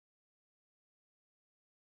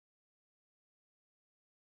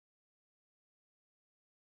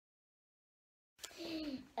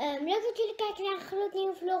Leuk dat jullie kijken naar een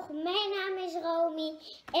gloednieuwe vlog. Mijn naam is Romy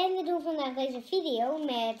en we doen vandaag deze video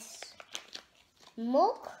met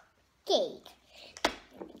mock cake.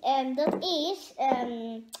 Dat is,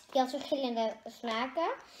 je had verschillende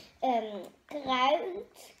smaken.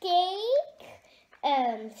 Kruidcake,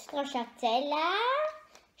 stracciatella,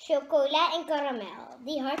 chocola en karamel.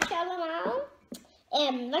 Die had je allemaal.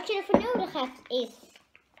 Wat je ervoor nodig hebt is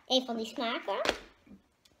een van die smaken.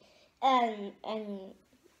 Een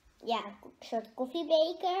soort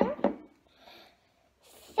koffiebeker.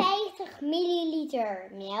 50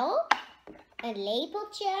 milliliter melk. Een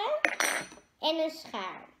lepeltje. En een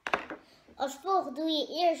schaar. Als volgt doe je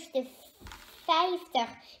eerst de 50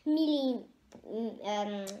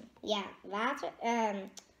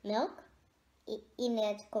 melk in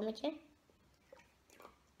het kommetje.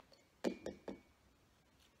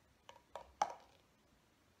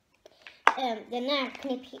 Daarna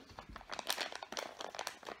knip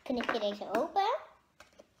je deze open.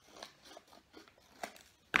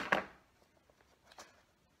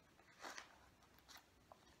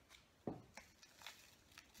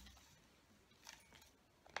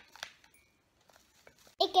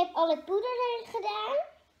 Ik heb al het poeder erin gedaan.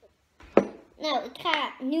 Nou, ik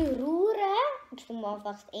ga nu roeren. Ik spoel hem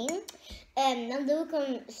alvast in. Dan doe ik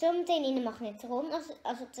hem zo meteen in de magnetron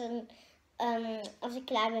als ik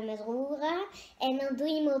klaar ben met roeren. En dan doe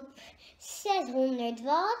je hem op 600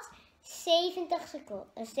 watt, 70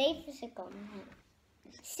 seconden.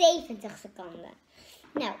 70 seconden.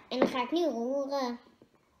 Nou, en dan ga ik nu roeren.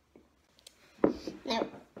 Nou,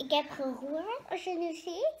 ik heb geroerd, als je nu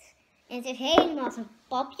ziet. En het is helemaal als een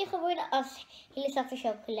papje geworden, als hele zachte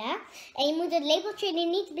chocola. En je moet het lepeltje er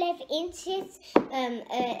niet blijven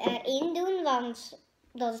erin doen, want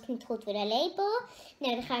dat is niet goed voor de lepel.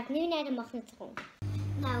 Nou, dan ga ik nu naar de magnetron.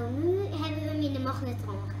 Nou, nu hebben we hem in de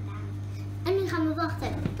magnetron gedaan. En nu gaan we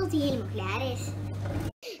wachten tot hij helemaal klaar is.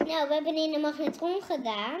 Nou, we hebben hem in de magnetron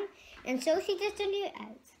gedaan. En zo ziet het er nu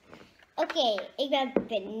uit. Oké, ik ben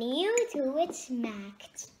benieuwd hoe het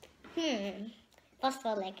smaakt. Vast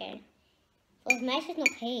wel lekker. Volgens mij is het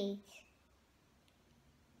nog heet.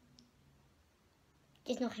 Het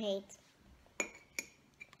is nog heet.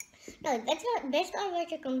 Nou, het beste wat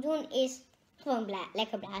je kan doen is gewoon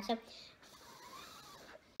lekker blazen.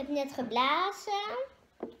 Ik heb net geblazen.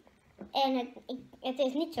 En het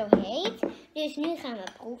is niet zo heet. Dus nu gaan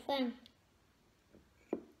we proeven.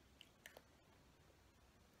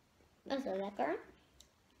 Dat is wel lekker.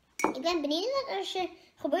 Ik ben benieuwd wat als je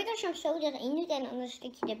hem zo erin doet en dan een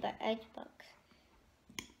stukje eruit pakt.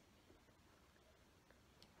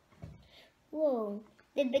 Wow.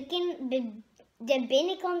 De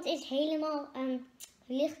binnenkant is helemaal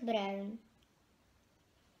lichtbruin.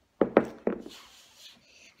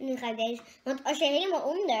 En nu ga ik deze, want als je helemaal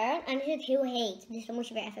onder, dan is het heel heet. Dus dan moet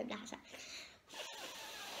je weer even blazen.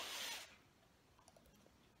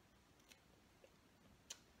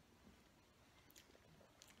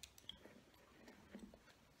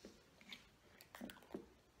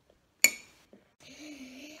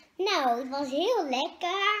 Nou, het was heel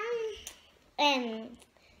lekker. En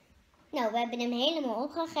nou, we hebben hem helemaal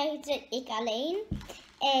opgegeten, ik alleen.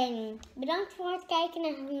 En bedankt voor het kijken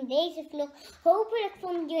naar deze vlog. Hopelijk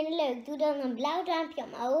vonden jullie het leuk. Doe dan een blauw duimpje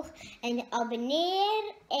omhoog en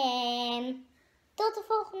abonneer. En tot de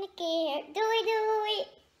volgende keer. Doei doei!